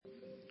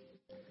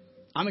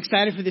I'm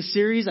excited for this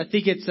series. I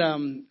think it's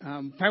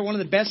probably one of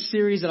the best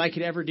series that I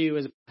could ever do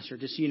as a pastor,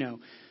 just so you know.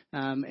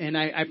 And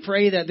I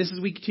pray that this is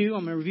week 2.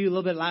 I'm going to review a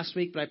little bit last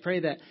week, but I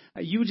pray that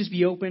you would just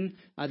be open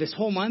this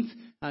whole month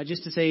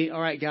just to say,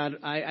 all right, God,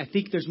 I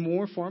think there's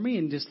more for me,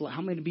 and just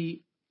help me to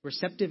be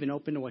receptive and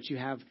open to what you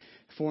have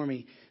for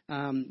me.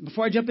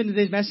 Before I jump into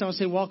today's message, I want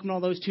to say welcome to all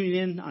those tuning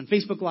in on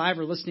Facebook Live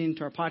or listening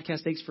to our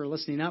podcast. Thanks for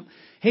listening up.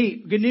 Hey,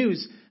 good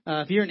news.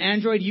 If you're an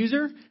Android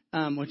user,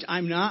 which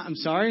I'm not, I'm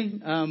sorry.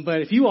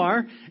 But if you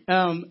are,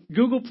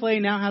 Google Play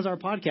now has our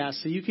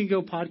podcast. So you can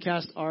go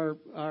podcast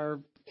our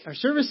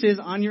services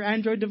on your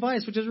Android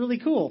device, which is really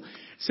cool.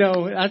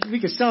 So we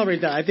can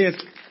celebrate that. I think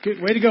it's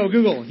good. Way to go,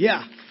 Google.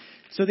 Yeah.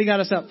 So they got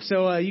us up.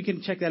 So you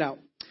can check that out.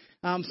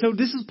 So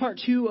this is part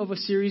 2 of a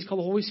series called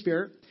the Holy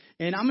Spirit.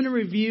 And I'm going to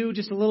review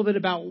just a little bit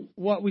about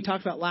what we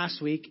talked about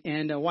last week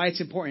and why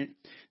it's important.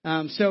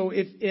 So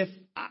if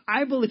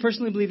I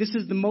personally believe this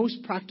is the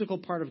most practical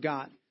part of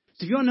God.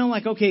 So if you want to know,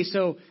 like, okay,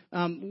 so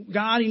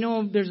God, you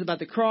know, there's about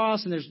the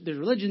cross and there's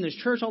religion, there's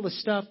church, all this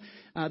stuff.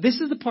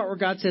 This is the part where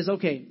God says,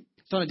 okay,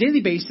 so on a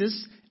daily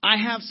basis, I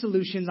have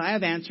solutions, I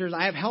have answers,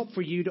 I have help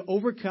for you to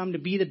overcome, to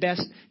be the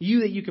best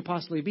you that you could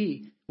possibly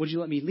be. Would you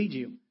let me lead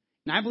you?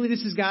 And I believe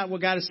this is what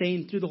God is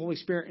saying through the Holy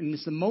Spirit, and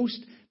it's the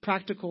most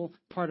practical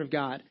part of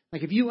God.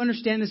 Like, if you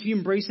understand this, if you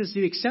embrace this, if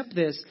you accept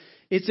this,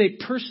 it's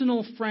a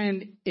personal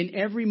friend in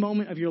every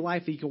moment of your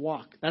life that you can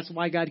walk. That's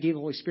why God gave the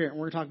Holy Spirit, and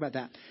we're going to talk about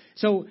that.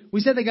 So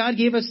we said that God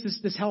gave us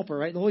this helper,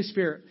 right, the Holy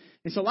Spirit.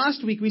 And so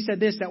last week we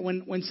said this, that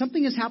when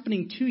something is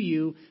happening to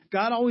you,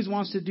 God always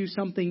wants to do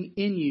something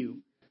in you.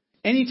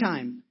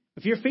 Anytime.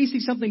 If you're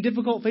facing something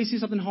difficult, facing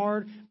something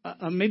hard,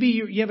 maybe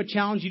you have a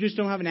challenge you just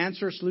don't have an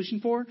answer or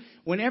solution for.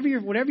 Whatever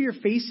you're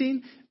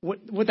facing, what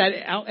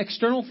that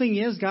external thing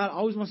is, God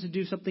always wants to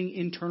do something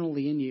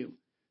internally in you.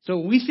 So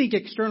we think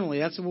externally.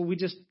 That's what we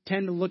just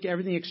tend to look at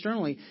everything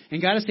externally.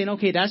 And God is saying,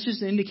 okay, that's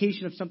just an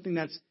indication of something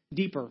that's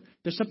deeper.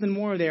 There's something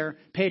more there.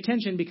 Pay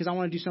attention because I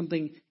want to do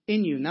something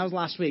in you. And that was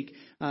last week.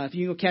 If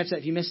you can go catch that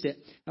if you missed it.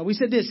 We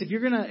said this, if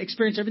you're going to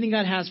experience everything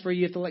God has for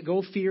you, you have to let go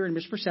of fear and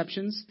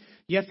misperceptions.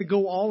 You have to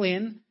go all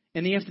in.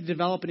 And then you have to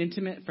develop an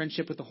intimate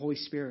friendship with the Holy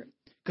Spirit.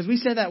 Because we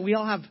said that we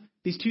all have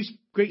these 2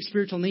 great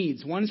spiritual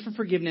needs. One is for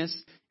forgiveness,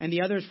 and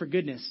the other is for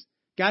goodness.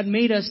 God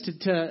made us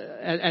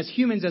as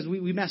humans, as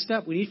we messed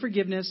up, we need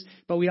forgiveness,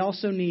 but we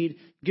also need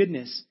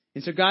goodness.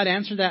 And so God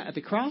answered that at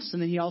the cross,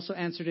 and then he also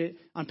answered it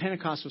on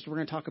Pentecost, which we're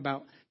going to talk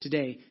about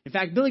today. In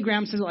fact, Billy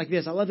Graham says it like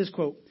this. I love this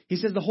quote. He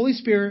says, the Holy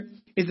Spirit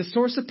is the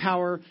source of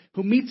power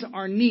who meets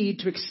our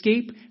need to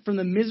escape from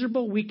the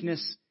miserable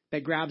weakness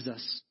that grabs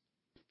us.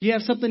 You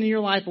have something in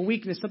your life, a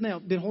weakness, something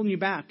that's been holding you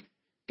back.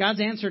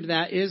 God's answer to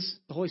that is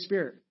the Holy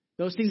Spirit.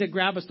 Those things that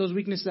grab us, those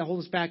weaknesses that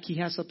hold us back, he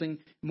has something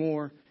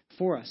more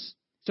for us.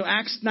 So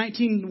Acts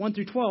 19, 1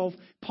 through 12,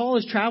 Paul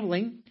is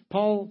traveling.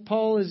 Paul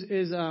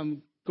is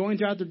going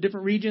throughout the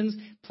different regions,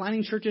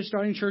 planting churches,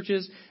 starting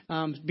churches,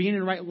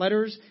 beginning to write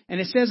letters.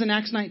 And it says in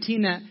Acts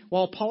 19 that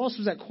while Apollos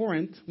was at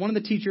Corinth, one of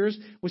the teachers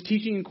was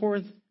teaching in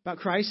Corinth about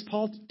Christ.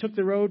 Paul took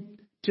the road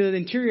to the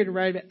interior to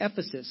arrive at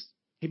Ephesus.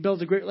 He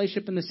builds a great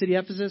relationship in the city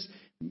of Ephesus.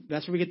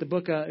 That's where we get the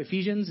book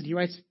Ephesians, and he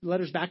writes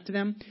letters back to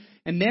them.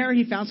 And there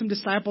he found some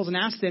disciples and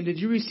asked them, did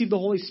you receive the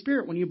Holy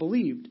Spirit when you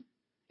believed?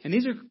 And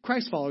these are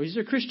Christ followers. These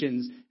are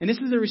Christians. And this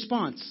is their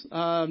response.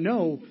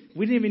 No,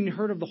 we didn't even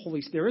heard of the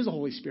Holy Spirit. There is a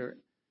Holy Spirit.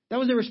 That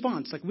was their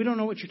response. Like, we don't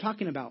know what you're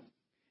talking about.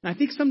 And I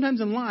think sometimes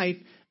in life,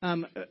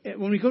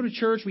 when we go to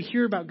church, we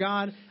hear about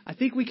God. I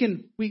think we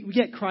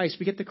get Christ,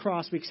 we get the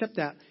cross, we accept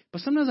that.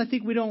 But sometimes I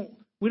think we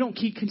don't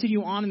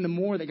continue on in the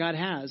more that God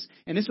has.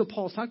 And this is what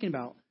Paul's talking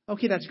about.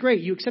 Okay, that's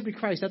great. You accepted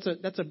Christ. That's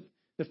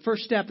the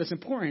first step. That's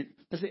important.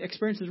 That's the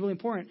experience is really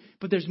important.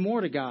 But there's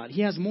more to God.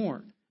 He has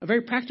more. A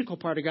very practical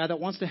part of God that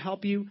wants to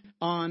help you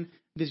on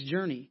this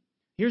journey.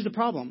 Here's the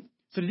problem.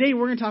 So today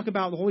we're going to talk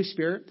about the Holy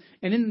Spirit.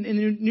 And in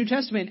the New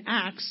Testament,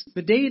 Acts,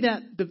 the day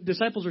that the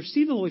disciples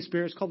received the Holy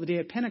Spirit is called the day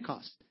of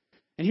Pentecost.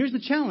 And here's the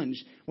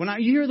challenge. When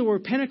you hear the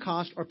word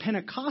Pentecost or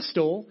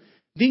Pentecostal,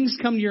 things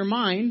come to your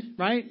mind,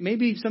 right?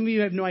 Maybe some of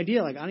you have no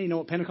idea. Like, I don't even know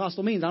what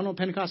Pentecostal means. I don't know what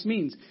Pentecost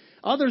means.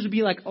 Others would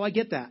be like, oh, I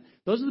get that.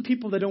 Those are the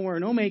people that don't wear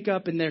no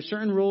makeup and there's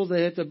certain rules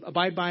they have to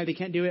abide by. They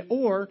can't do it.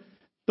 Or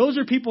those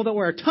are people that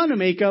wear a ton of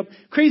makeup,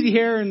 crazy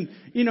hair, and,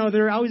 you know,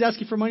 they're always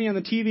asking for money on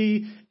the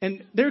TV.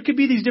 And there could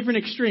be these different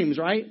extremes,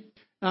 right?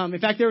 In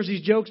fact, there was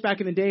these jokes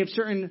back in the day of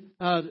certain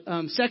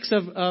sects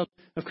of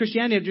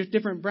Christianity, of just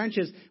different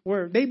branches,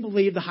 where they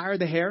believed the higher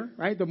the hair,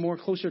 right, the more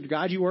closer to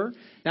God you were.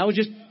 That was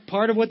just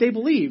part of what they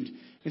believed.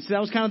 And so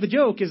that was kind of the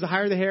joke, is the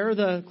higher the hair,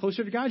 the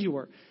closer to God you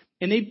were.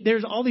 And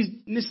there's all these,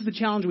 and this is the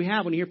challenge we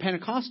have when you hear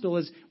Pentecostal,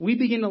 is we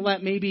begin to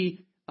let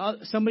maybe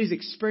somebody's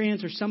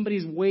experience or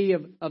somebody's way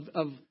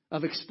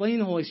of explaining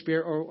the Holy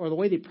Spirit or the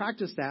way they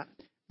practice that,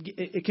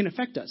 it can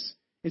affect us.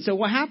 And so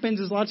what happens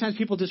is a lot of times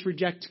people just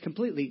reject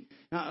completely.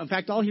 In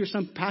fact, I'll hear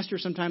some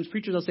pastors, sometimes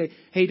preachers, they'll say,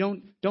 hey,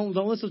 don't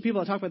listen to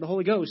people that talk about the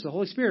Holy Ghost, the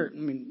Holy Spirit. I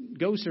mean,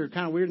 ghosts are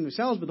kind of weird in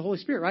themselves, but the Holy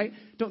Spirit, right?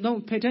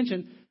 Don't pay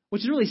attention,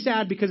 which is really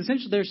sad because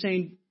essentially they're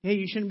saying, hey,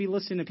 you shouldn't be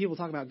listening to people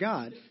talk about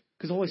God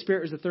because the Holy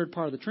Spirit is the third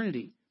part of the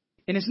Trinity.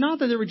 And it's not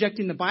that they're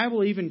rejecting the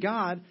Bible or even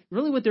God.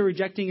 Really what they're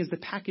rejecting is the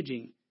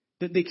packaging,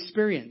 the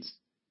experience.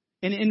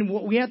 And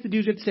what we have to do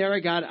is we have to say, all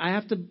right, God, I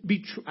have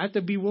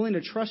to be willing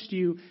to trust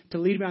you to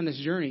lead me on this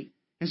journey.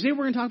 And today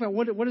we're going to talk about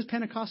what does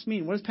Pentecost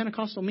mean? What does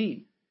Pentecostal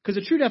mean? Because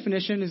the true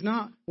definition is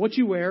not what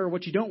you wear or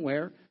what you don't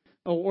wear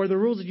or the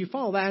rules that you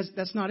follow.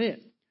 That's not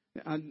it.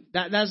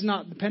 That's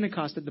not the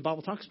Pentecost that the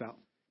Bible talks about.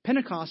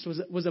 Pentecost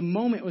was a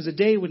moment, was a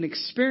day, was an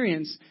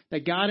experience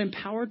that God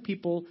empowered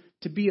people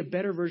to be a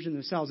better version of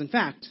themselves. In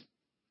fact,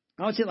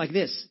 I would say it like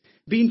this.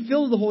 Being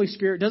filled with the Holy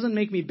Spirit doesn't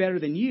make me better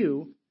than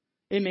you.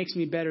 It makes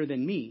me better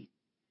than me.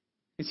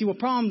 And see, what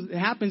problem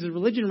happens is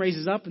religion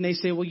raises up and they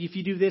say, well, if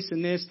you do this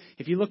and this,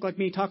 if you look like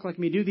me, talk like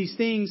me, do these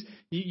things,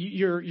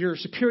 you're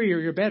superior,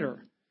 you're better.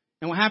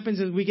 And what happens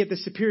is we get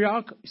this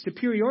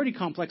superiority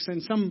complex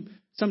in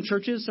some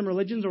churches, some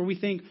religions, where we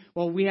think,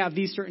 well, we have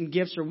these certain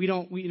gifts, or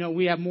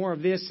we have more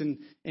of this and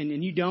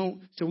you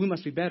don't, so we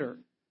must be better.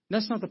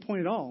 That's not the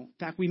point at all.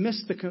 In fact,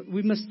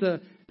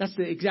 that's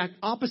the exact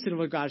opposite of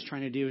what God is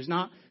trying to do. Is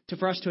not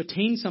for us to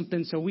attain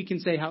something so we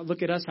can say,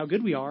 look at us, how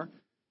good we are.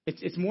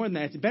 It's more than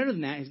that. It's better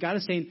than that. God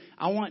is saying,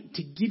 I want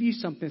to give you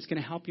something that's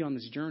going to help you on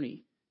this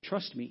journey.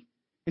 Trust me.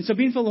 And so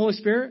being filled with the Holy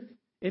Spirit,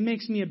 it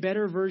makes me a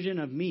better version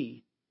of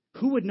me.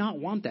 Who would not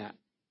want that?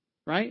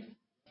 Right?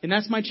 And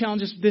that's my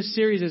challenge this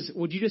series is,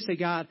 would you just say,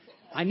 God,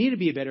 I need to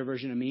be a better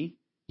version of me.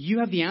 You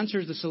have the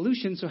answers, the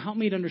solution, so help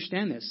me to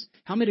understand this.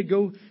 Help me to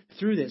go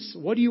through this.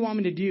 What do you want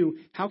me to do?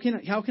 How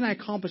can I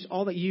accomplish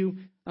all that you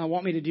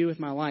want me to do with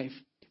my life?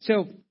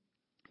 So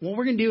what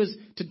we're going to do is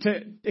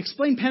to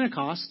explain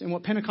Pentecost and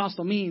what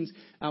Pentecostal means.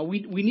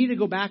 We need to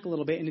go back a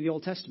little bit into the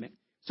Old Testament.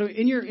 So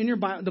in your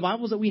the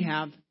Bibles that we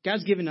have,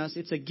 God's given us,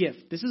 it's a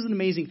gift. This is an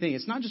amazing thing.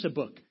 It's not just a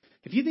book.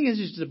 If you think it's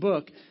just a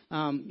book,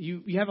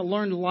 you haven't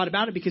learned a lot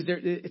about it because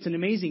it's an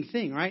amazing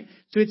thing, right?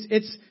 So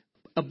it's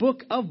a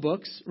book of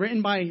books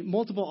written by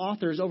multiple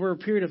authors over a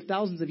period of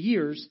thousands of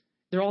years.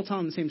 They're all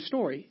telling the same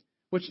story,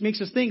 which makes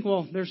us think,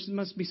 well, there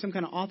must be some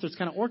kind of author that's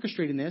kind of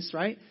orchestrating this,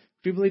 right?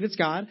 If you believe it's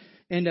God.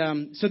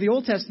 And so the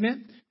Old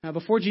Testament,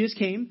 before Jesus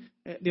came,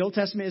 the Old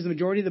Testament is the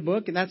majority of the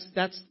book, and that's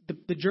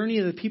the journey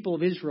of the people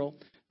of Israel.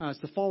 It's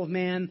the fall of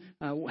man,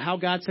 how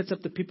God sets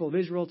up the people of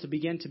Israel to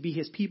begin to be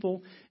his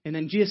people. And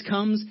then Jesus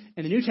comes,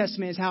 and the New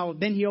Testament is how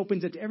then he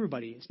opens it to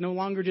everybody. It's no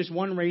longer just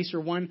one race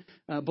or one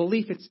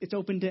belief. It's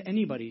open to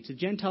anybody, to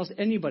Gentiles,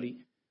 anybody,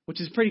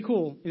 which is pretty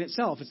cool in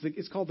itself.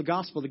 It's called the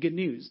gospel, the good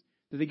news.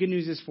 The good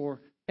news is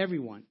for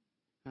everyone.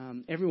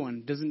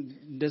 Everyone.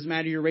 Doesn't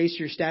matter your race,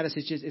 your status.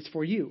 It's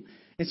for you.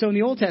 And so in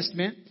the Old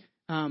Testament,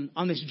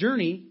 on this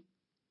journey,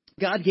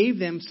 God gave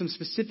them some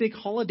specific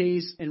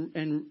holidays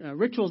and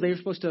rituals they were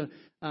supposed to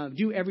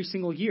do every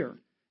single year.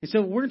 And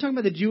so we're going to talk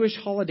about the Jewish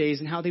holidays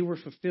and how they were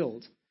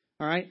fulfilled.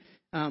 All right.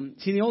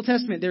 See, in the Old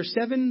Testament, there are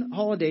 7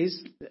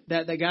 holidays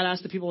that God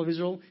asked the people of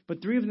Israel,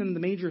 but 3 of them,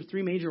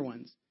 three major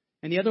ones.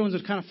 And the other ones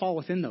would kind of fall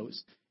within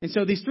those. And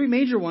so these 3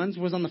 major ones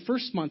was on the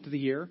first month of the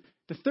year,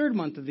 the 3rd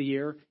month of the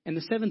year, and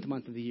the 7th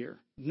month of the year.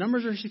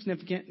 Numbers are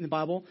significant in the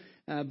Bible,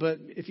 but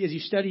as you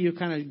study, you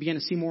kind of begin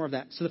to see more of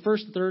that. So the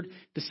 1st, the 3rd,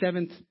 the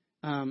 7th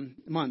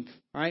month,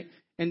 all right?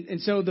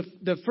 And so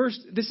the first,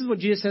 this is what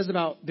Jesus says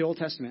about the Old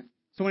Testament.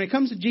 So when it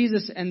comes to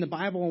Jesus and the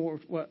Bible,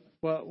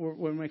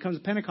 when it comes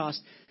to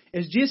Pentecost,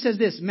 as Jesus says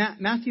this,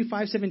 Matthew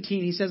 5:17,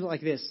 he says it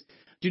like this: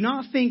 "Do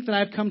not think that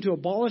I've come to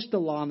abolish the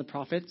law and the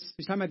prophets."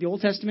 He's talking about the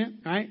Old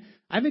Testament, right?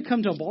 I haven't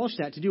come to abolish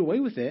that, to do away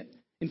with it.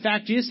 In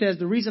fact, Jesus says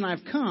the reason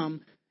I've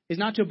come is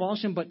not to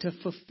abolish them, but to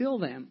fulfill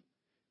them.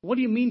 What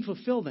do you mean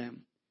fulfill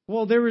them?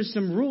 Well, there were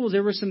some rules,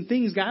 there were some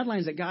things,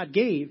 guidelines that God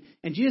gave,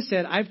 and Jesus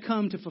said, I've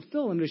come to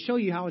fulfill them, to show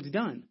you how it's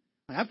done.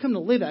 I've come to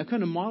live it. I've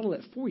come to model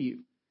it for you.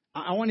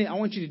 I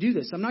want you to do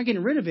this. I'm not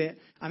getting rid of it.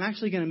 I'm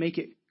actually going to make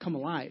it come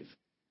alive.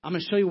 I'm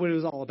going to show you what it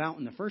was all about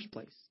in the first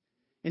place.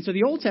 And so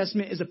the Old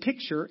Testament is a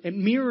picture. It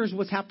mirrors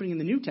what's happening in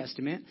the New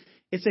Testament.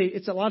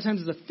 It's a lot of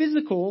times it's a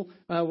physical,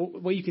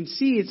 what you can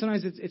see. And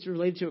sometimes it's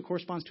related to, it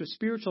corresponds to a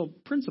spiritual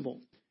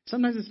principle.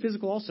 Sometimes it's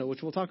physical also,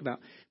 which we'll talk about.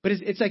 But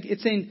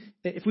it's saying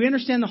that if we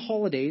understand the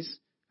holidays,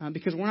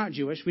 because we're not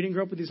Jewish, we didn't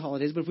grow up with these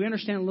holidays, but if we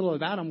understand a little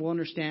about them, we'll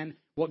understand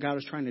what God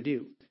was trying to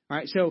do. All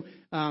right, so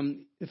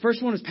the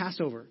first one is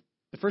Passover.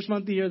 The first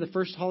month of the year, the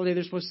first holiday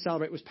they're supposed to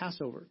celebrate was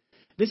Passover.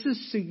 This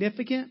is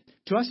significant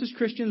to us as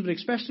Christians, but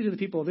especially to the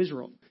people of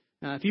Israel.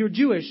 If you're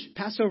Jewish,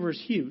 Passover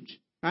is huge,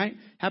 right?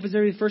 Happens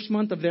every first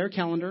month of their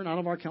calendar, not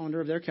of our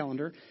calendar, of their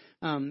calendar.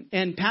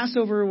 And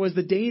Passover was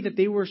the day that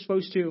they were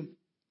supposed to,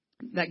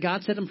 that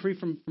God set them free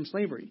from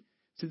slavery.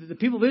 So the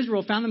people of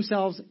Israel found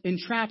themselves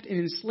entrapped and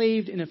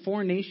enslaved in a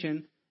foreign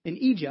nation in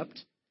Egypt.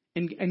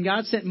 And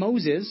God sent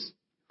Moses,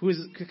 who is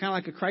kind of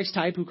like a Christ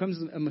type, who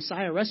comes a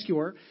Messiah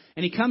rescuer.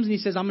 And he comes and he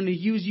says, I'm going to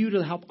use you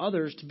to help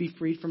others to be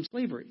freed from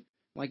slavery.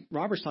 Like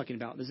Robert's talking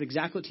about. This is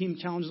exactly what Team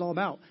Challenge is all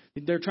about.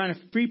 They're trying to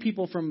free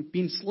people from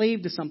being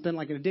slave to something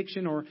like an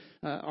addiction or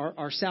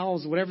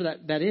ourselves, whatever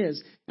that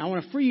is. And I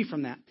want to free you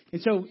from that.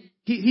 And so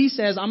he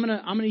says, I'm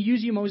going to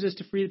use you, Moses,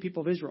 to free the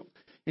people of Israel.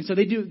 And so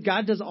they do.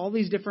 God does all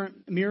these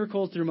different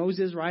miracles through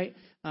Moses, right?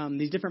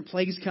 these different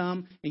plagues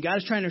come, and God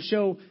is trying to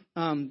show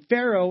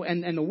Pharaoh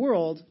and the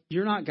world,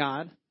 you're not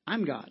God,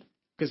 I'm God.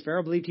 Because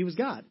Pharaoh believed he was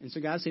God. And so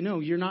God said, no,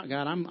 you're not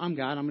God, I'm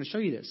God, I'm going to show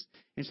you this.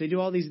 And so they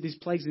do all these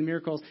plagues and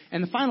miracles.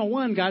 And the final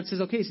one, God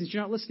says, okay, since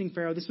you're not listening,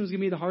 Pharaoh, this one's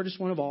going to be the hardest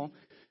one of all.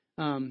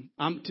 And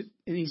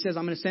he says,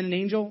 I'm going to send an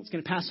angel. It's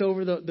going to pass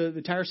over the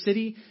entire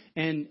city,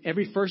 and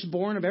every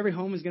firstborn of every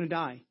home is going to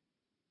die.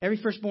 Every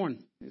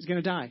firstborn is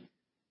going to die.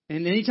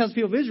 And then he tells the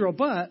people of Israel,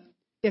 but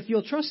if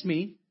you'll trust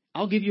me,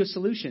 I'll give you a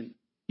solution.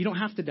 You don't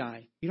have to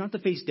die. You don't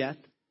have to face death.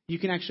 You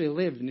can actually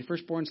live, and the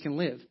firstborns can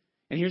live.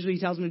 And here's what he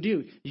tells them to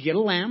do. You get a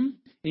lamb,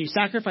 and you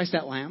sacrifice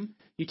that lamb.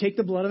 You take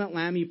the blood of that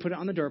lamb, and you put it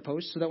on the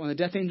doorpost, so that when the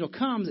death angel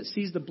comes, it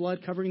sees the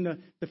blood covering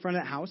the front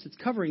of that house. It's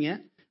covering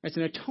it. It's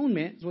an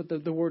atonement, is what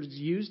the word is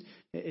used.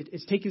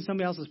 It's taking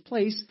somebody else's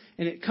place,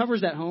 and it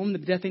covers that home. The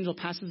death angel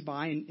passes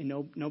by, and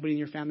nobody in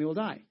your family will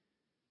die.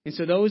 And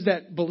so those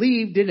that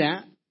believed did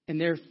that,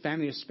 and their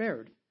family was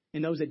spared.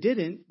 And those that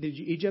didn't, the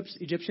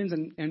Egyptians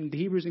and the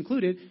Hebrews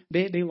included,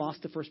 they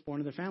lost the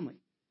firstborn of their family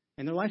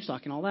and their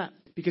livestock and all that,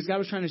 because God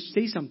was trying to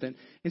say something.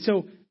 And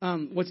so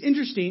what's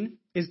interesting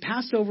is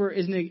Passover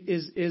is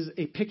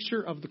a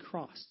picture of the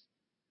cross.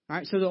 All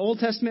right, so the Old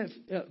Testament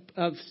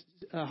of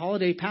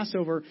holiday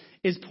Passover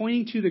is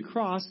pointing to the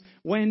cross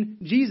when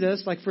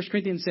Jesus, like 1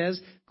 Corinthians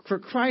says, for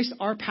Christ,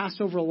 our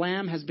Passover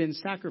lamb has been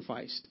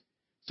sacrificed.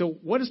 So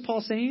what is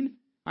Paul saying?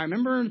 I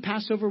remember in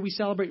Passover we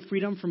celebrate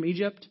freedom from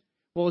Egypt.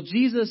 Well,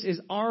 Jesus is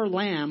our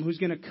lamb who's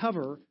going to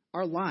cover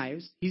our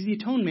lives. He's the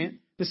atonement,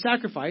 the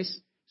sacrifice,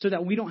 so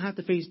that we don't have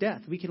to face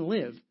death. We can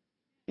live.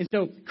 And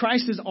so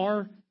Christ is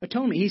our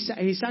atonement.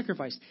 He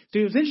sacrificed.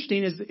 So what's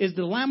interesting is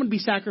the lamb would be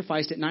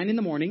sacrificed at 9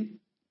 a.m,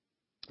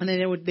 and then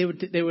they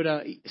would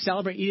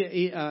celebrate,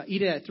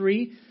 eat it at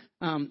 3.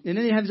 And then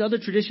they have these other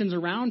traditions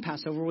around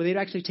Passover where they'd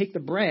actually take the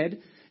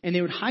bread and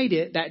they would hide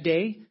it that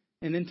day.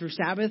 And then through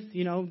Sabbath,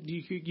 you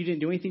didn't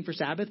do anything for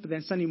Sabbath, but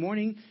then Sunday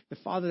morning, the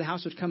father of the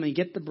house would come and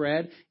get the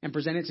bread and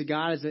present it to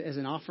God as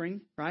an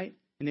offering, right?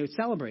 And they would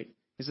celebrate.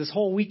 It's this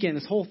whole weekend,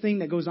 this whole thing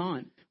that goes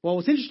on. Well,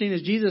 what's interesting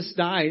is Jesus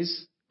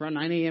dies around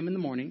 9 a.m. in the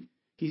morning.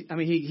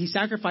 He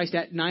sacrificed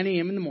at 9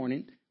 a.m. in the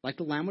morning, like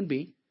the lamb would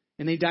be,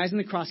 and then he dies on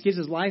the cross, gives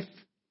his life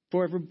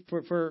for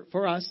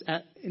us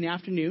in the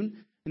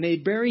afternoon, and they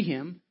bury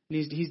him,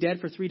 and he's dead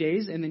for 3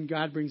 days, and then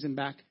God brings him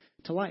back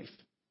to life.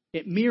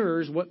 It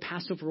mirrors what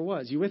Passover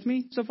was. You with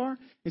me so far?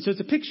 And so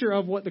it's a picture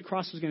of what the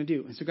cross was going to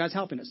do. And so God's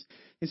helping us.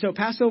 And so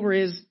Passover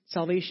is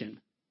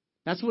salvation.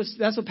 That's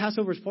what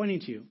Passover is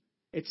pointing to.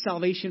 It's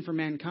salvation for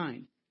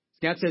mankind.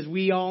 God says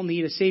we all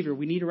need a Savior.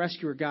 We need a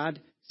rescuer. God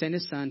sent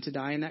His Son to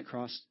die on that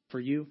cross for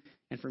you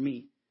and for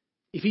me.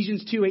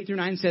 Ephesians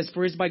 2:8-9 says,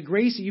 for it is by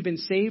grace that you've been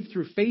saved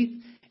through faith,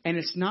 and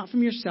it's not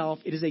from yourself.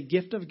 It is a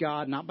gift of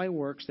God, not by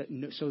works,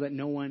 so that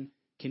no one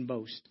can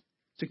boast.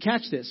 So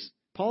catch this.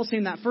 Paul's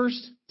saying that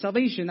first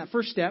salvation, that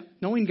first step,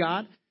 knowing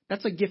God,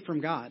 that's a gift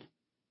from God.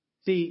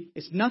 See,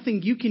 it's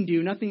nothing you can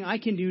do, nothing I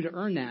can do to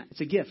earn that.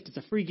 It's a gift. It's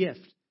a free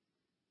gift.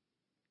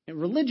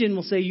 And religion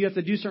will say you have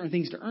to do certain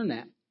things to earn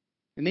that.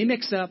 And they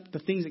mix up the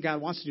things that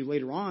God wants to do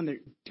later on.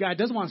 God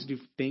does want us to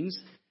do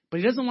things, but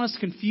He doesn't want us to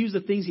confuse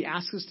the things He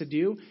asks us to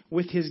do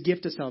with His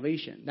gift of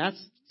salvation. That's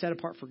set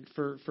apart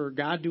for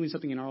God doing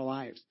something in our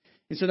lives.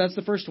 And so that's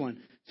the first one.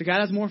 So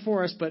God has more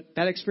for us, but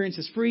that experience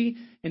is free.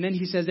 And then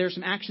He says there are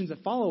some actions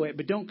that follow it,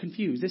 but don't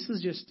confuse. This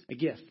is just a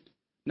gift.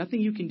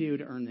 Nothing you can do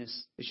to earn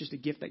this. It's just a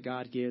gift that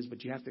God gives,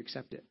 but you have to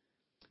accept it.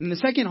 And the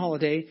second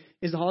holiday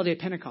is the holiday of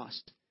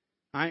Pentecost.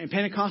 All right, and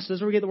Pentecost, this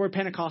is where we get the word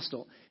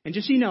Pentecostal. And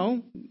just so you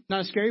know,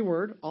 not a scary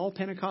word. All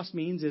Pentecost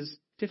means is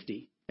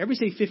 50.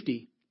 Everybody say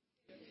 50.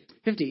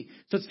 50.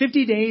 So it's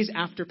 50 days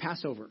after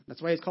Passover.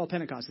 That's why it's called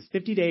Pentecost. It's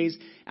 50 days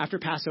after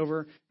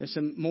Passover. There's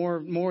some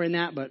more in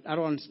that, but I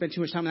don't want to spend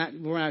too much time on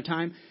that. We're out of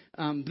time.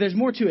 But there's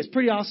more to it. It's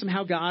pretty awesome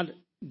how God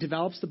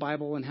develops the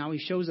Bible and how He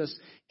shows us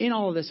in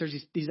all of this. There's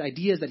these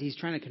ideas that He's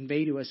trying to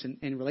convey to us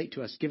and relate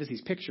to us, give us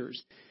these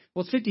pictures.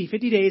 Well, it's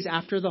 50 days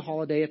after the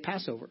holiday of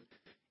Passover.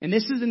 And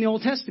this is in the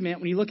Old Testament.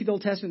 When you look at the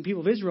Old Testament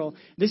people of Israel,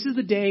 this is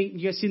the day,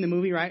 you guys seen the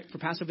movie, right? For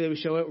Passover, they would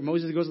show it where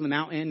Moses goes on the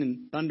mountain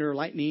and thunder,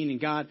 lightning, and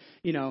God,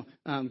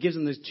 gives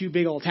them those 2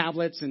 big old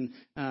tablets. And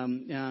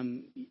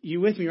you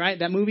with me, right?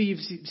 That movie, you've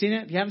seen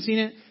it? If you haven't seen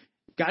it,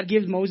 God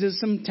gives Moses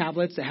some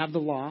tablets that have the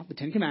law, the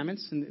 10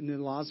 Commandments, and the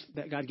laws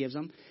that God gives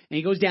them. And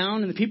He goes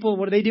down, and the people,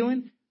 what are they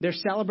doing? They're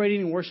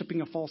celebrating and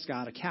worshiping a false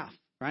god, a calf,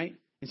 right?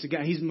 And so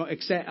God, he's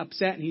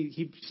upset, and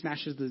he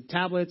smashes the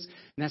tablets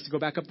and has to go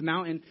back up the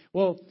mountain.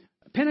 Well,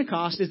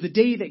 Pentecost is the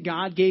day that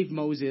God gave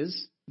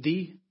Moses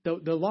the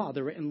law,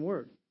 the written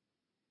word.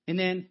 And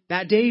then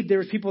that day, there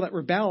were people that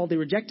rebelled. They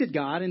rejected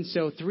God. And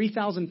so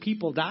 3,000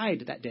 people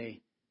died that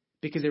day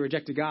because they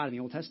rejected God in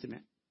the Old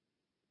Testament.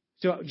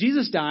 So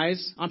Jesus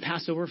dies on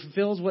Passover,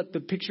 fulfills what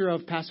the picture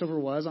of Passover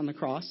was on the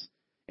cross.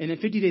 And then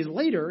 50 days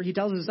later, He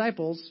tells His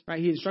disciples, right,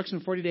 He instructs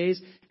them 40 days.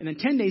 And then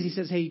 10 days, He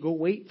says, hey, go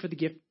wait for the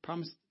gift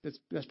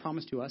that's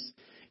promised to us.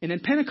 And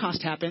then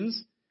Pentecost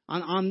happens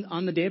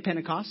on the day of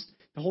Pentecost.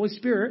 The Holy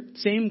Spirit,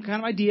 same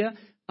kind of idea.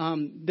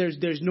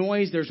 There's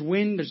noise, there's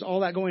wind, there's all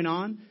that going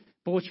on.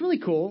 But what's really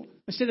cool,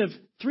 instead of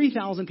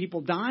 3,000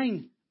 people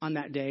dying on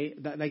that day,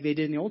 like they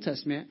did in the Old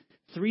Testament.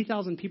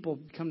 3,000 people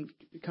come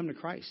to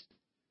Christ.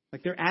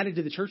 Like they're added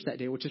to the church that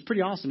day, which is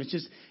pretty awesome.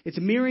 It's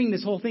mirroring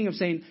this whole thing of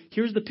saying,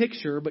 here's the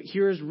picture, but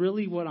here's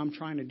really what I'm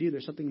trying to do.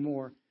 There's something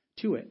more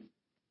to it.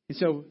 And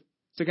so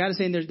God is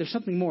saying there's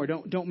something more.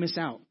 Don't miss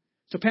out.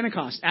 So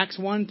Pentecost, Acts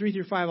 1, 3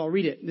 through 5, I'll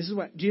read it. This is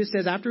what Jesus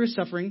says after his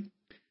suffering.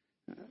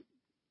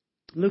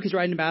 Luke is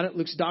writing about it.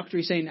 Luke's doctor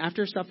is saying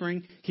after his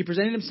suffering, he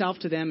presented himself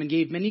to them and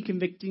gave many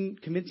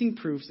convincing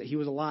proofs that he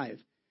was alive.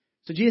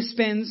 So Jesus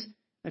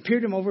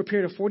appeared to him over a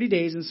period of 40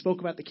 days and spoke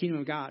about the kingdom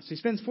of God. So he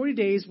spends 40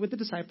 days with the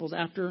disciples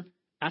after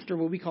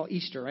what we call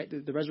Easter, right?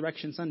 The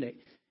Resurrection Sunday.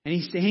 And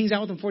he hangs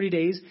out with them 40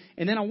 days.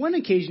 And then on one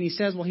occasion, he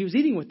says, while he was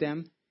eating with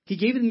them, he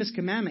gave them this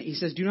commandment. He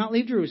says, do not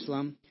leave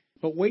Jerusalem,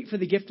 but wait for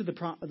the gift of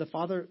the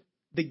Father,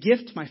 the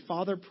gift my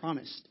Father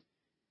promised.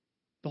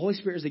 The Holy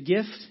Spirit is a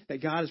gift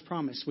that God has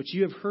promised, which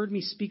you have heard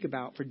me speak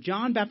about. For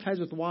John baptized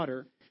with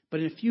water,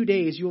 but in a few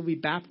days you will be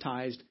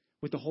baptized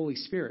with the Holy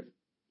Spirit.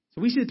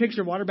 So we see the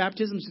picture of water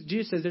baptism. So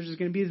Jesus says there's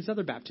going to be this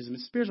other baptism.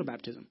 It's spiritual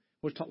baptism.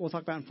 We'll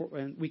talk about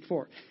in week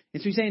 4.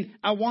 And so he's saying,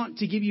 I want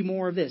to give you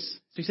more of this.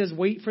 So he says,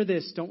 wait for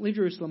this. Don't leave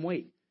Jerusalem.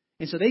 Wait.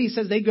 And so he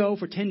says they go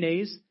for 10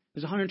 days.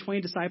 There's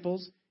 120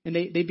 disciples, and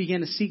they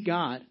begin to seek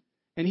God.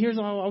 And here's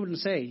all I would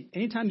say.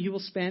 Anytime you will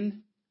spend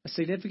a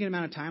significant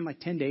amount of time, like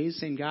 10 days,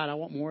 saying, God, I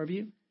want more of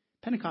you,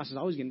 Pentecost is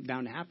always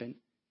bound to happen.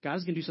 God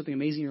is going to do something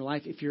amazing in your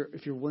life if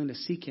you're willing to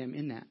seek him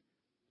in that.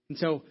 And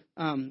so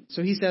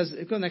he says,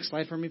 go to the next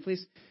slide for me,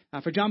 please.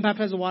 For John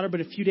baptized with water,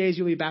 but in a few days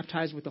you'll be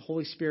baptized with the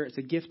Holy Spirit. It's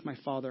a gift my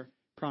Father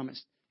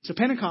promised. So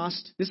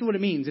Pentecost, this is what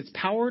it means. It's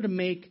power to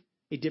make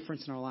a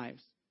difference in our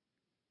lives.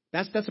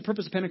 That's the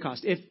purpose of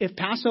Pentecost. If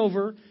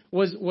Passover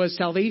was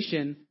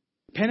salvation,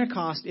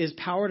 Pentecost is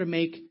power to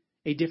make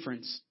a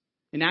difference.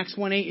 In Acts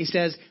 1:8, it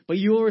says, but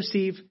you will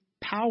receive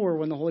power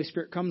when the Holy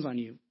Spirit comes on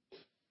you.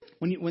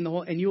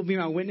 And you will be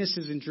my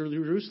witnesses in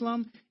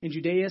Jerusalem, in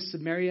Judea,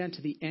 Samaria, and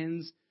to the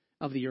ends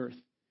of the earth.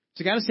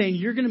 So God is saying,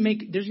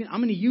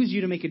 I'm going to use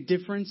you to make a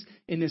difference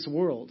in this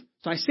world.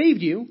 So I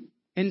saved you.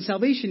 And in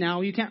salvation now,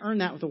 you can't earn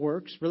that with the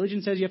works.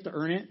 Religion says you have to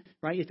earn it,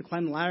 right? You have to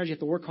climb the ladders. You have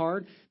to work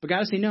hard. But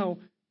God is saying, no,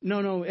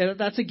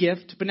 that's a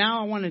gift. But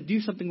now I want to do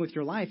something with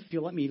your life. If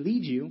you'll let me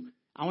lead you,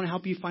 I want to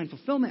help you find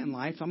fulfillment in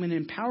life. I'm going to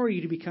empower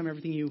you to become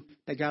everything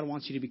that God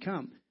wants you to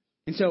become.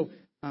 And so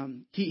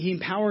he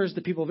empowers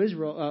the people of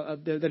Israel,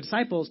 the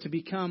disciples, to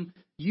become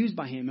used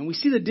by him. And we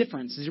see the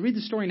difference. As you read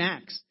the story in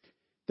Acts,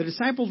 the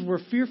disciples were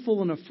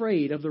fearful and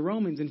afraid of the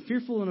Romans and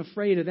fearful and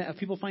afraid of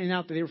people finding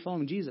out that they were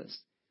following Jesus.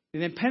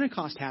 And then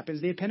Pentecost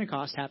happens.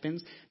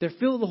 They're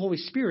filled with the Holy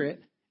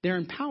Spirit. They're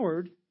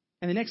empowered.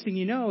 And the next thing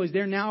you know is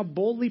they're now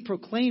boldly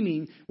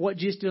proclaiming what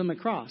Jesus did on the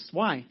cross.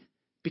 Why?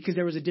 Because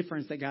there was a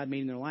difference that God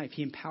made in their life.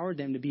 He empowered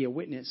them to be a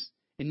witness.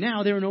 And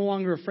now they were no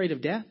longer afraid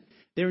of death.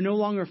 They were no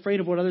longer afraid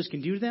of what others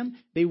can do to them.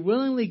 They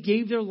willingly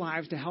gave their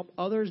lives to help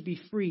others be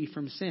free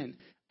from sin.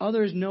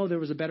 Others know there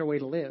was a better way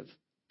to live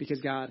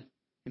because God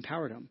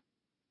empowered them.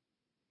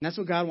 And that's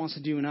what God wants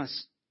to do in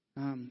us.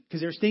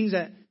 Because there's things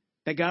that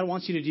God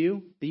wants you to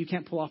do that you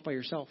can't pull off by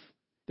yourself.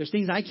 There's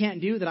things I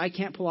can't do that I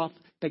can't pull off,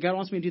 that God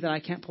wants me to do that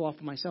I can't pull off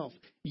by myself.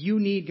 You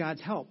need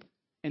God's help.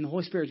 And the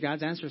Holy Spirit is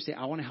God's answer to say,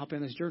 I want to help you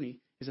on this journey.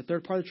 It's the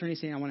third part of the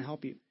Trinity saying, I want to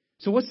help you.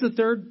 So what's the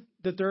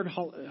third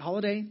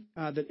holiday?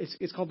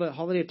 It's called the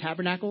Holiday of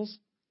Tabernacles.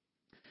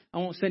 I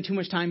won't spend too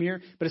much time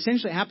here, but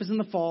essentially it happens in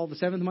the fall, the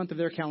 7th month of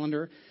their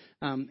calendar.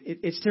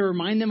 It's to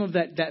remind them of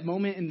that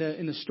moment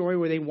in the story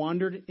where they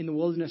wandered in the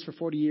wilderness for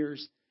 40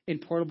 years in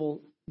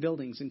portable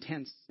buildings, in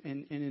tents,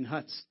 and in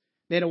huts.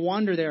 They had to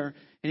wander there,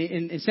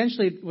 and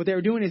essentially what they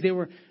were doing is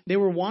they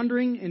were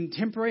wandering in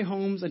temporary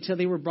homes until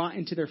they were brought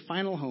into their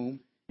final home,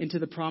 into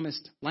the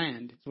promised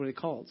land. Is what it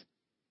called.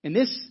 And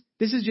this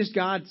is just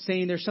God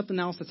saying there's something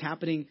else that's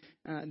happening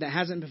that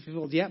hasn't been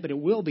fulfilled yet, but it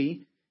will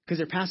be because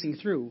they're passing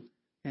through,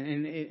 and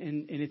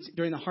it's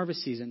during the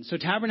harvest season. So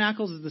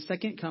Tabernacles is the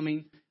second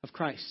coming of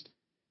Christ.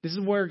 This is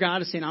where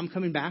God is saying, I'm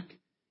coming back,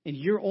 and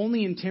you're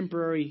only in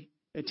temporary.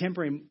 This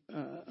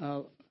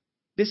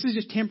is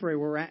just temporary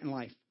where we're at in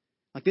life.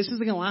 Like this isn't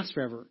going to last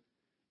forever.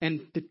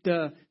 And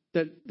the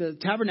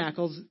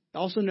Tabernacles,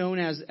 also known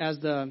as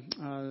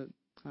the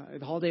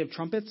Holiday of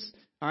Trumpets,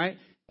 all right,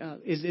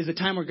 is a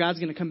time where God's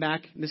going to come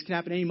back. And this can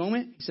happen any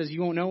moment. He says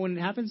you won't know when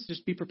it happens.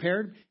 Just be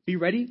prepared, be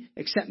ready,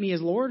 accept me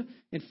as Lord,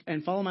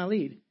 and follow my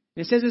lead.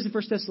 And it says this in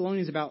 1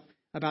 Thessalonians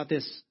about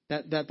this,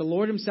 that the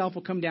Lord himself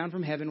will come down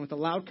from heaven with a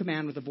loud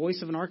command, with the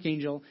voice of an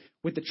archangel,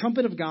 with the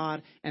trumpet of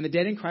God, and the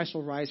dead in Christ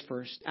will rise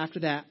first. After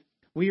that,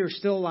 we are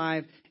still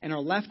alive, and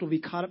our left will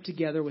be caught up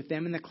together with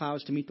them in the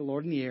clouds to meet the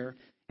Lord in the air,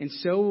 and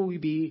so will we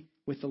be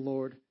with the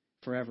Lord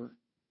forever.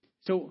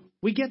 So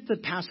we get the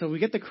Passover, we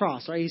get the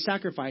cross, right? He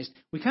sacrificed.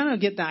 We kind of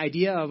get the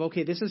idea of,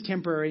 okay, this is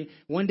temporary.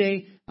 One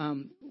day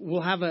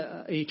we'll have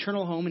an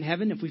eternal home in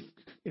heaven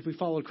if we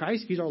follow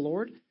Christ, if he's our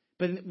Lord.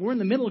 But we're in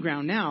the middle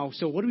ground now,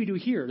 so what do we do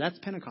here? That's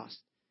Pentecost.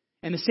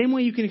 And the same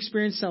way you can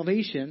experience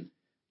salvation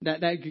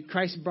that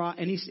Christ brought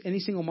any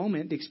single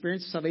moment, the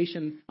experience of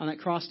salvation on that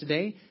cross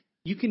today,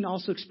 you can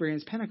also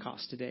experience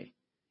Pentecost today.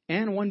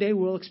 And one day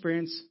we'll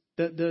experience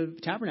the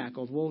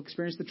tabernacles. We'll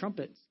experience the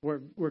trumpets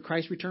where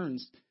Christ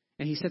returns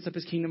and he sets up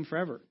his kingdom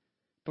forever.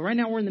 But right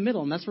now we're in the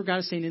middle, and that's where God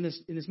is saying in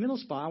this middle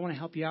spot, I want to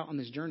help you out on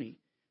this journey.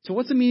 So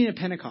what's the meaning of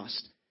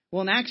Pentecost?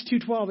 Well, in Acts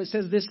 2:12, it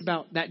says this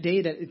about that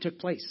day that it took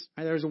place.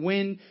 Right? There was a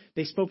wind.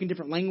 They spoke in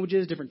different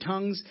languages, different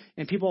tongues,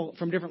 and people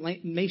from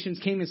different nations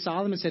came and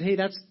saw them and said, hey,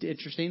 that's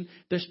interesting.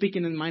 They're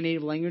speaking in my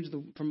native language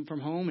from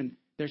home, and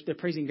they're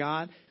praising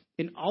God.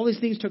 And all these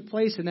things took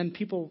place, and then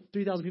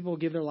 3,000 people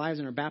give their lives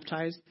and are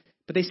baptized.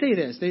 But they say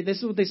this. This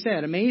is what they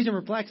said. Amazed and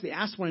perplexed, they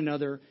asked one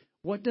another,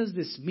 what does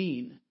this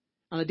mean?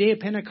 On the day of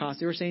Pentecost,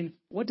 they were saying,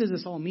 what does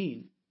this all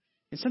mean?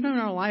 And sometime in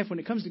our life, when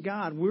it comes to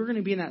God, we're going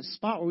to be in that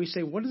spot where we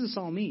say, what does this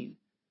all mean?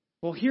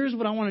 Well, here's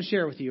what I want to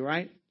share with you,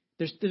 right?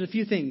 There's a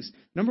few things.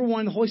 Number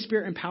one, the Holy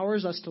Spirit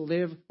empowers us to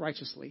live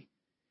righteously.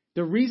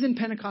 The reason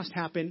Pentecost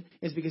happened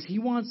is because he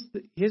wants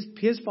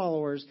his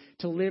followers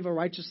to live a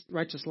righteous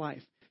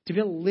life, to be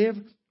able to live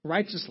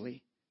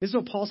righteously. This is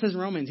what Paul says in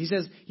Romans. He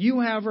says, you,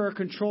 however, are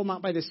controlled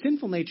not by the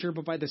sinful nature,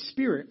 but by the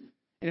Spirit.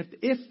 And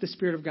if the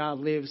Spirit of God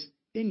lives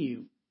in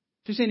you.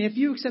 So he's saying if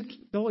you accept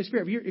the Holy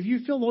Spirit, if you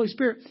feel the Holy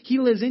Spirit, he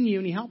lives in you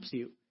and he helps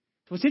you.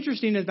 What's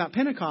interesting about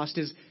Pentecost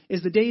is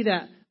the day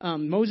that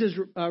Moses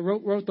God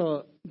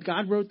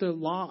wrote the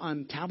law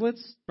on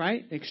tablets,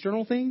 right? An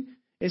external thing.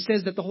 It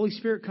says that the Holy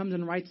Spirit comes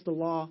and writes the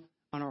law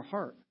on our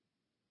heart.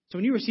 So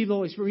when you receive the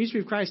Holy Spirit, when you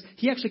receive Christ,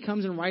 he actually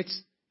comes and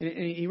writes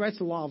the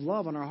law of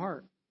love on our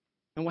heart.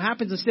 And what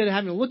happens, instead of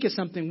having to look at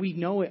something, we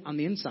know it on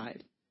the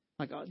inside.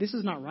 Like, oh, this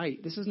is not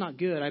right. This is not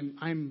good.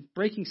 I'm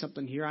breaking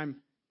something here. I'm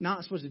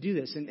not supposed to do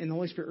this. And the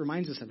Holy Spirit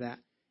reminds us of that.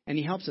 And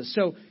he helps us.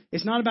 So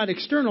it's not about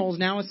externals.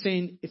 Now it's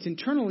saying it's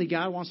internally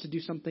God wants to do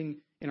something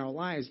in our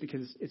lives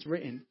because it's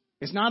written.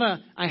 It's not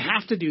I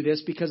have to do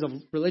this because of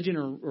religion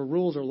or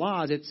rules or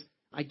laws. It's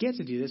I get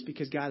to do this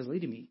because God is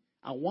leading me.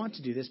 I want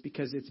to do this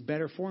because it's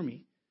better for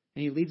me.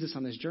 And he leads us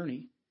on this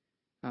journey.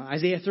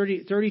 Isaiah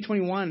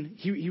 30:21,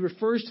 he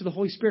refers to the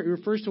Holy Spirit. He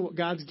refers to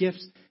God's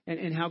gifts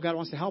and how God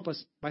wants to help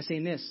us by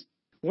saying this.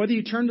 Whether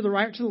you turn to the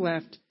right or to the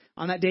left,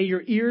 on that day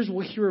your ears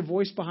will hear a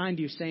voice behind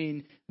you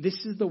saying,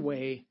 this is the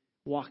way,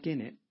 walk in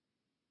it.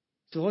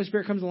 So the Holy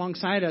Spirit comes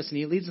alongside us and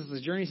he leads us on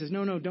this journey. He says,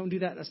 no, don't do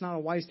that. That's not a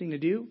wise thing to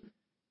do.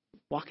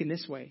 Walk in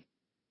this way.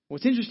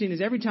 What's interesting is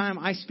every time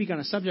I speak on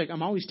a subject,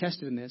 I'm always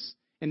tested in this.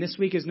 And this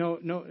week is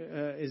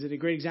is it a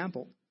great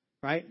example,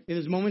 right?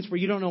 There's moments where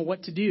you don't know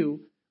what to do.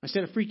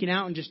 Instead of freaking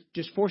out and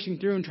just forcing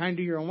through and trying to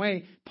do your own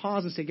way,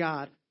 pause and say,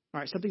 God, all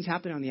right, something's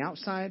happening on the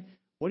outside.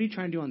 What are you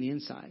trying to do on the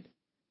inside?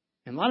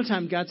 And a lot of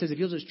times God says, if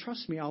you'll just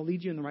trust me, I'll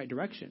lead you in the right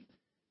direction.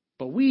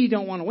 But we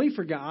don't want to wait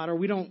for God, or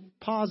we don't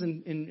pause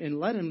and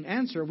let him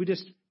answer. We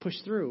just push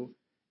through.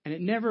 And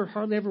it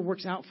hardly ever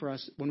works out for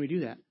us when we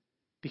do that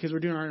because we're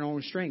doing our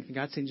own strength. And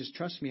God's saying, just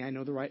trust me. I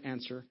know the right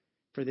answer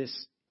for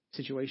this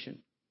situation.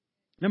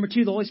 Number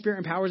two, the Holy Spirit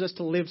empowers us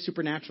to live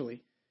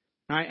supernaturally.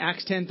 All right,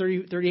 Acts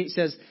 10:38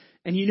 says,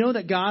 and you know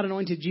that God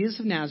anointed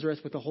Jesus of Nazareth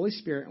with the Holy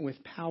Spirit and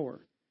with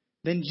power.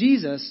 Then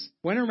Jesus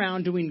went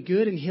around doing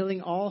good and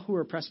healing all who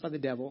were oppressed by the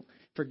devil,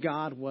 for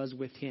God was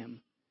with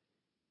him.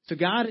 So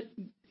God,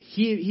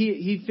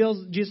 he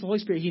fills Jesus with the Holy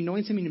Spirit. He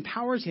anoints him and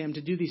empowers him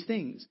to do these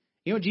things.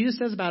 You know what Jesus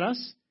says about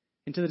us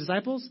and to the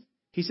disciples?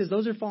 He says,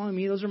 those are following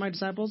me. Those are my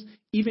disciples.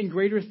 Even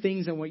greater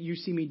things than what you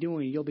see me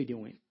doing, you'll be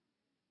doing.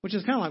 Which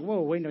is kind of like,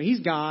 whoa, wait, no, he's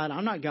God.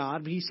 I'm not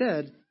God. But he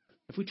said,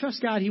 if we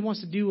trust God, he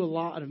wants to do a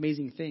lot of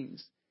amazing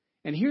things.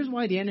 And here's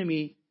why the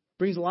enemy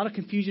brings a lot of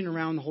confusion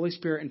around the Holy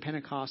Spirit and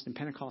Pentecost,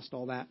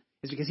 all that,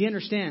 is because he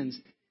understands,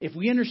 if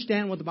we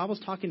understand what the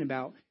Bible's talking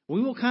about,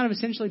 we will kind of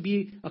essentially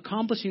be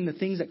accomplishing the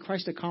things that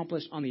Christ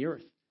accomplished on the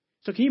earth.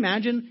 So can you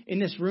imagine in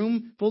this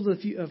room full of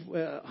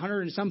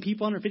 100 and some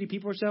people, 150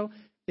 people or so,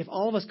 if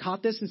all of us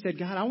caught this and said,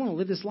 God, I want to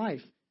live this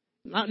life.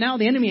 Now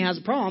the enemy has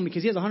a problem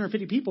because he has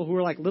 150 people who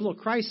are like little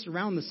Christs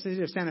around the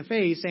city of Santa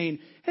Fe saying,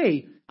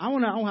 hey,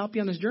 I'll help you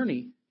on this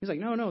journey. He's like,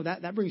 no,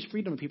 that brings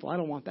freedom to people. I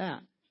don't want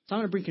that. So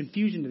I'm going to bring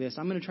confusion to this.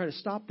 I'm going to try to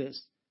stop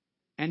this.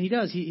 And he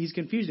does. He's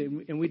confused it,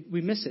 and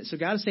we miss it. So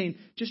God is saying,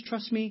 just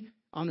trust me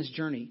on this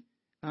journey.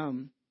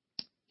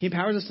 He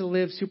empowers us to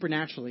live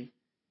supernaturally.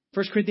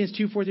 1 Corinthians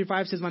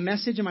 2:4-5 says, my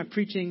message and my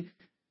preaching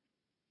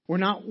were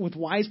not with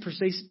wise,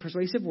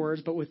 persuasive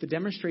words, but with the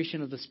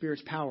demonstration of the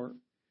Spirit's power,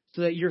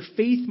 so that your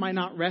faith might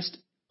not rest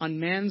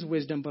on man's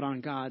wisdom, but on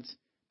God's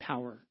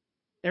power.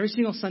 Every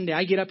single Sunday,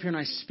 I get up here and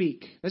I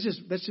speak. That's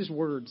just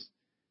words.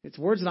 It's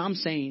words that I'm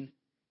saying.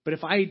 But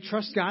if I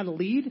trust God to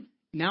lead,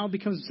 now it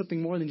becomes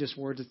something more than just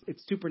words.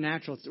 It's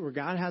supernatural. It's where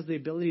God has the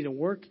ability to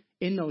work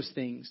in those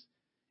things.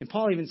 And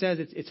Paul even says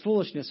it's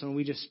foolishness when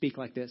we just speak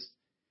like this.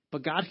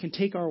 But God can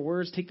take our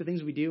words, take the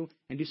things we do,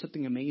 and do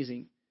something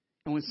amazing.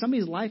 And when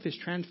somebody's life is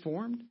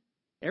transformed,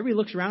 everybody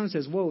looks around and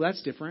says, whoa,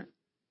 that's different.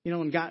 You know,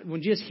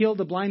 when Jesus healed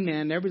the blind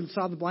man, everybody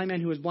saw the blind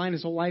man who was blind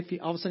his whole life.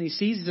 All of a sudden he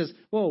sees, he says,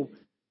 whoa,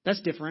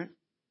 that's different.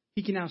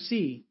 He can now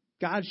see.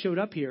 God showed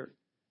up here.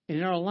 And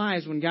in our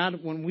lives,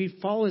 when we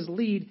follow his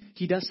lead,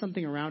 he does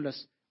something around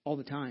us all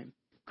the time.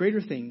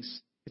 Greater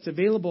things. It's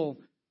available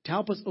to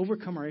help us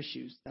overcome our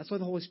issues. That's why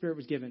the Holy Spirit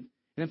was given.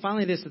 And And then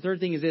finally the third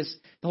thing is this.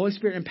 The Holy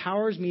Spirit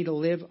empowers me to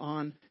live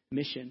on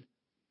mission.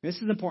 This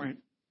is important,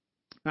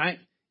 right?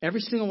 Every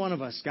single one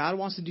of us, God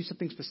wants to do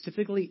something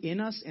specifically in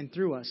us and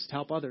through us to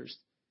help others.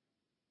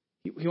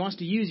 He wants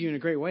to use you in a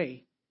great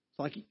way.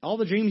 So like all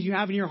the dreams you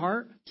have in your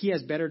heart, He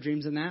has better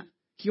dreams than that.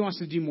 He wants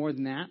to do more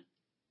than that.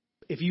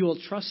 If you will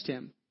trust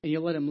Him and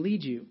you'll let Him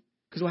lead you.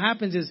 Because what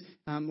happens is,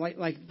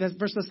 like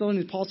First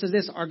Thessalonians, Paul says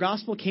this, our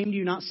gospel came to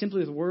you not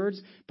simply with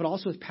words, but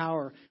also with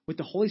power, with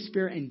the Holy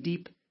Spirit and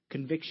deep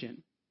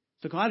conviction.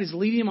 So God is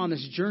leading him on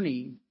this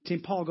journey,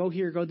 saying, Paul, go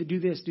here, go to do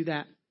this, do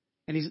that.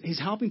 And he's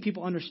helping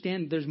people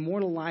understand there's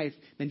more to life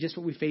than just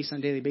what we face on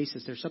a daily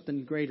basis. There's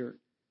something greater.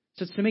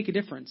 So it's to make a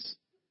difference.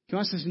 He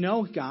wants us to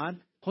know God.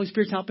 Holy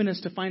Spirit's helping us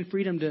to find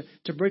freedom,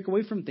 to break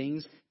away from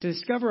things, to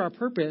discover our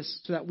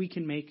purpose so that we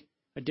can make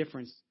a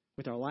difference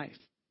with our life.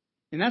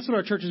 And that's what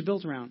our church is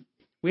built around.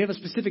 We have a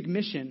specific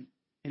mission.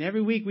 And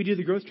every week we do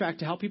the growth track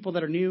to help people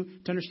that are new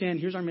to understand,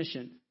 here's our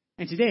mission.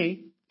 And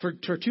today, for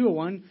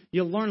 201,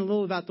 you'll learn a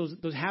little about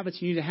those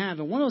habits you need to have.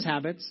 And one of those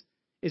habits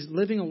is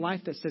living a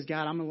life that says,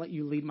 God, I'm going to let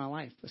you lead my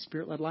life, a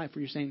Spirit-led life where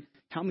you're saying,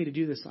 help me to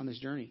do this on this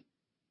journey.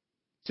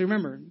 So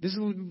remember, this is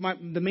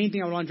the main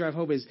thing I want to drive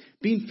home is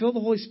being filled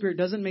with the Holy Spirit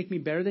doesn't make me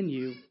better than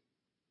you.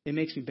 It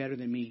makes me better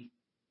than me.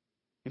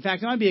 In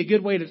fact, it might be a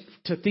good way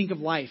to think of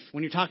life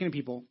when you're talking to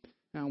people.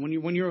 When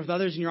you're with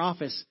others in your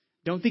office,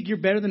 don't think you're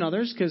better than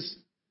others because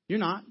you're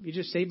not. You're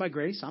just saved by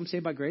grace. I'm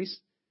saved by grace.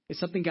 It's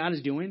something God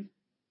is doing.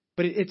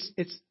 But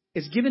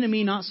it's given to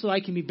me not so I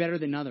can be better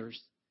than others.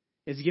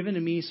 It's given to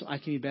me so I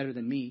can be better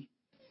than me.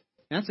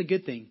 And that's a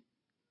good thing.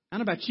 I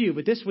don't know about you,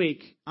 but this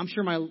week, I'm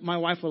sure my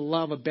wife will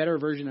love a better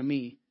version of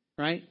me,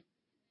 right?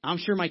 I'm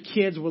sure my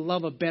kids will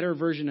love a better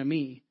version of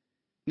me.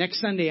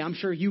 Next Sunday, I'm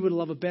sure you would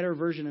love a better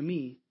version of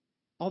me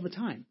all the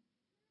time.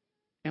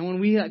 And when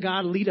we let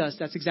God lead us,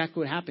 that's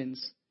exactly what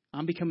happens.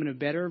 I'm becoming a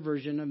better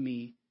version of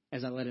me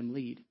as I let Him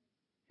lead.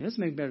 It doesn't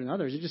make me better than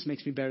others. It just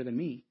makes me better than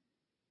me.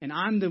 And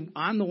I'm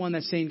the one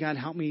that's saying, God,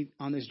 help me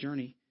on this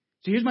journey.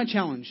 So here's my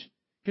challenge.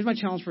 Here's my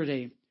challenge for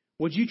today.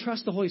 Would you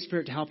trust the Holy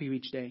Spirit to help you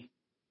each day?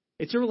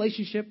 It's a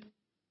relationship.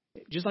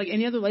 Just like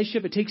any other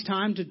relationship, it takes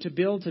time to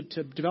build,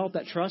 to develop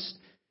that trust.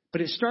 But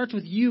it starts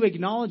with you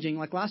acknowledging,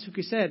 like last week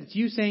we said, it's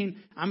you saying,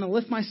 I'm going to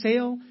lift my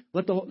sail,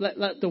 let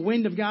the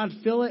wind of God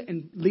fill it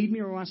and lead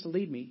me where He wants to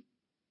lead me.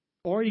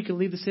 Or you can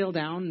leave the sail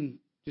down and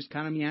just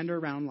kind of meander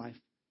around life.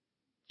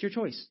 It's your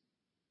choice.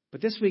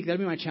 But this week, that'll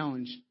be my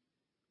challenge.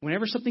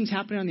 Whenever something's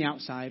happening on the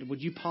outside,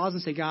 would you pause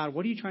and say, God,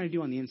 what are you trying to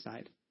do on the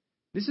inside?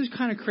 This is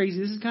kind of crazy.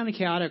 This is kind of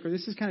chaotic, or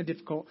this is kind of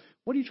difficult.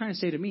 What are you trying to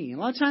say to me? And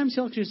a lot of times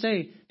He'll just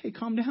say, hey,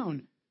 calm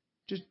down.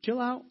 Just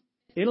chill out.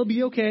 It'll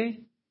be okay.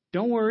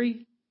 Don't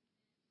worry.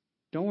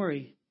 Don't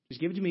worry. Just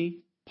give it to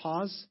me.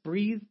 Pause,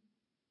 breathe.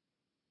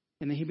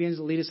 And then He begins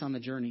to lead us on the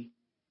journey.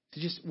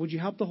 So just, would you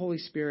help the Holy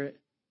Spirit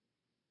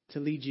to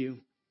lead you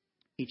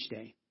each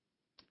day?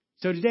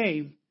 So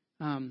today,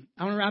 I want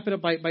to wrap it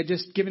up by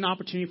just giving an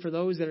opportunity for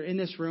those that are in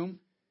this room.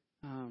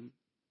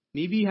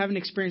 Maybe you haven't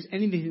experienced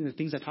any of the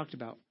things I talked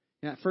about.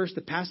 And at first,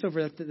 the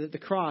Passover, the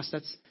cross,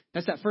 that's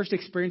that first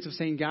experience of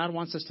saying God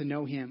wants us to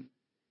know Him.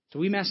 So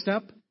we messed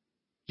up.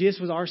 Jesus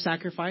was our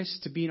sacrifice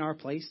to be in our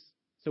place.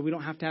 So we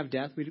don't have to have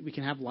death. We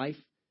can have life.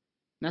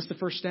 And that's the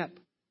first step.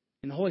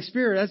 And the Holy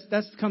Spirit,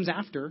 that comes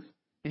after.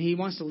 And He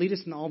wants to lead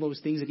us in all those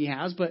things that He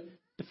has. But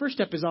the first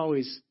step is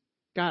always,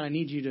 God, I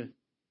need you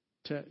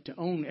to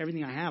own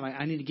everything I have.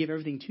 I need to give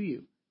everything to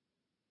you.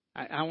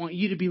 I want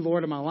you to be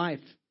Lord of my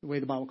life, the way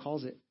the Bible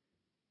calls it.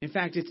 In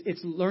fact,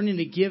 it's learning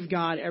to give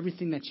God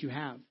everything that you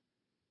have.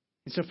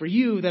 And so for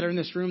you that are in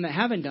this room that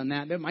haven't done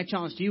that, my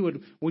challenge to you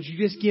would you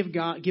just give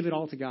it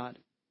all to God?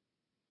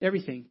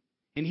 Everything.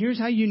 And here's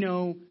how you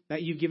know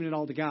that you've given it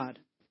all to God.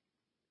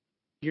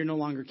 You're no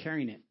longer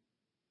carrying it.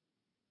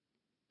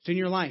 So in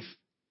your life,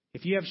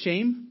 if you have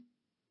shame,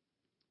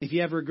 if you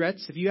have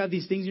regrets, if you have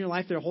these things in your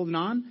life that are holding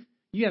on,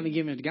 you haven't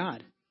given it to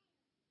God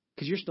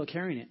because you're still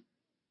carrying it.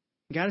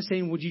 God is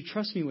saying, would you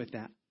trust me with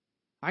that?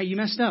 All right, you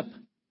messed up.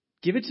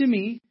 Give it to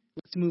me.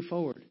 Let's move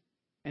forward.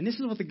 And this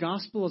is what the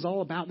gospel is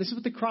all about. This is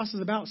what the cross is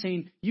about,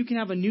 saying you can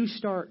have a new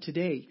start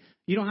today.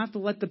 You don't have to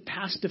let the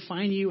past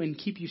define you and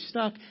keep you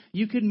stuck.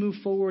 You can move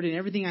forward in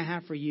everything I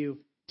have for you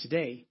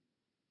today.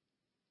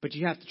 But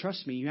you have to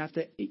trust me. You have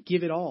to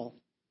give it all.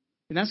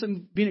 And that's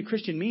what being a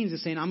Christian means,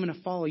 is saying, I'm going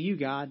to follow you,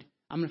 God.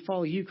 I'm going to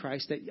follow you,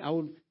 Christ, that I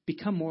will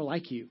become more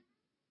like you.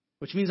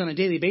 Which means on a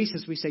daily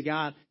basis, we say,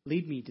 God,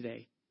 lead me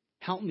today.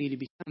 Help me to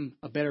become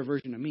a better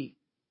version of me.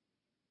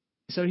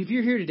 So if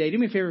you're here today, do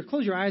me a favor,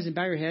 close your eyes and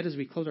bow your head as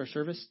we close our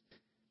service.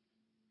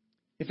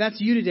 If that's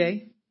you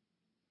today,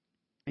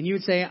 and you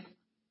would say,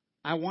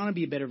 I want to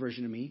be a better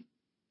version of me,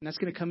 and that's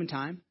going to come in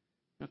time.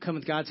 It'll come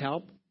with God's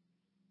help.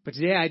 But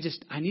today,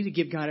 I need to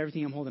give God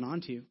everything I'm holding on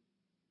to.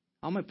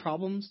 All my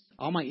problems,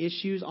 all my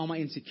issues, all my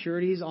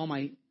insecurities, all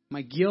my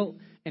guilt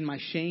and my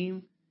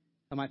shame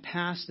of my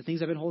past, the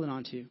things I've been holding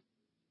on to.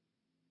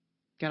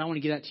 God, I want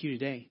to give that to you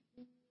today.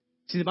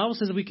 See, the Bible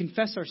says if we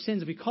confess our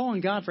sins, if we call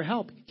on God for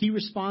help, He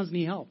responds and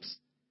He helps.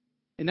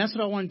 And that's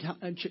what I want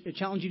to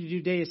challenge you to do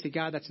today, is say,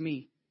 God, that's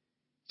me.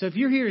 So if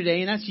you're here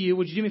today and that's you,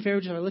 would you do me a favor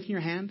just by lifting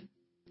your hand?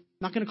 I'm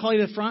not going to call you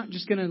to the front.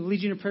 Just going to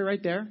lead you in a prayer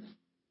right there.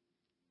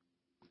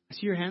 I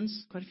see your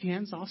hands. Quite a few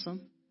hands.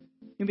 Awesome.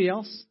 Anybody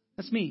else?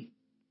 That's me.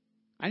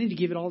 I need to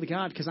give it all to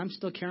God because I'm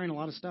still carrying a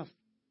lot of stuff.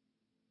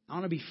 I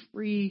want to be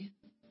free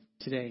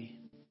today.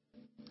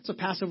 That's what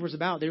Passover is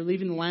about. They're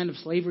leaving the land of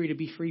slavery to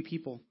be free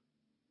people.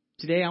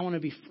 Today I want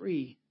to be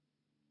free.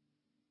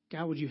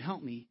 God, would you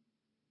help me?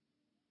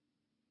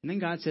 And then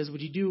God says,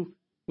 would you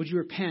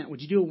repent?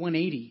 Would you do a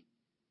 180?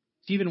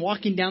 So you've been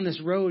walking down this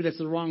road that's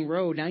the wrong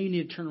road. Now you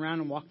need to turn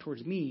around and walk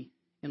towards me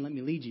and let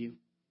me lead you.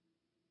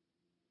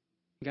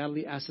 God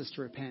asks us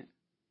to repent.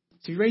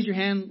 So if you raise your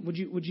hand, would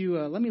you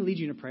let me lead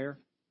you in a prayer?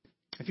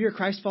 If you're a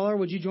Christ follower,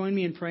 would you join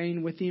me in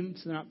praying with him?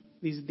 So they're not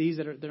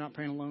they're not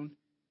praying alone.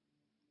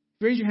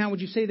 If you raise your hand,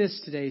 would you say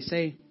this today?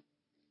 Say,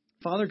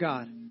 Father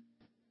God,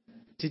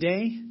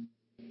 today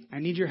I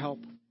need your help.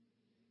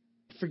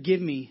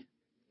 Forgive me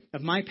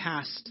of my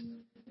past,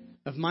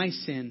 of my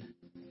sin.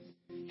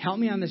 Help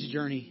me on this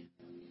journey.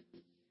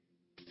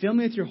 Fill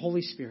me with your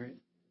Holy Spirit.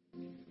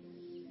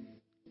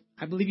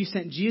 I believe you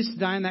sent Jesus to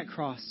die on that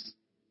cross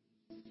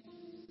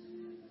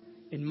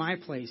in my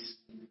place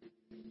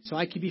so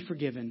I could be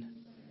forgiven,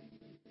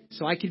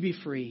 so I could be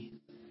free.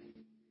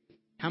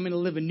 Help me to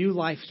live a new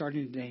life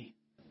starting today.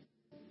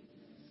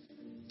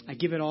 I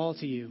give it all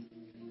to you.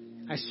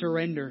 I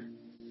surrender.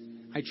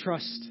 I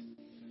trust.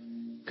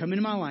 Come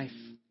into my life.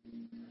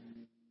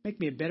 Make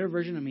me a better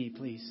version of me,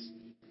 please.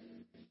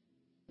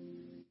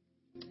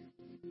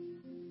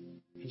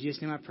 In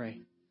Jesus' name I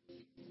pray.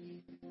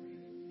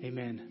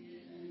 Amen.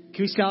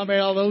 Can we celebrate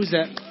all those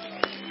that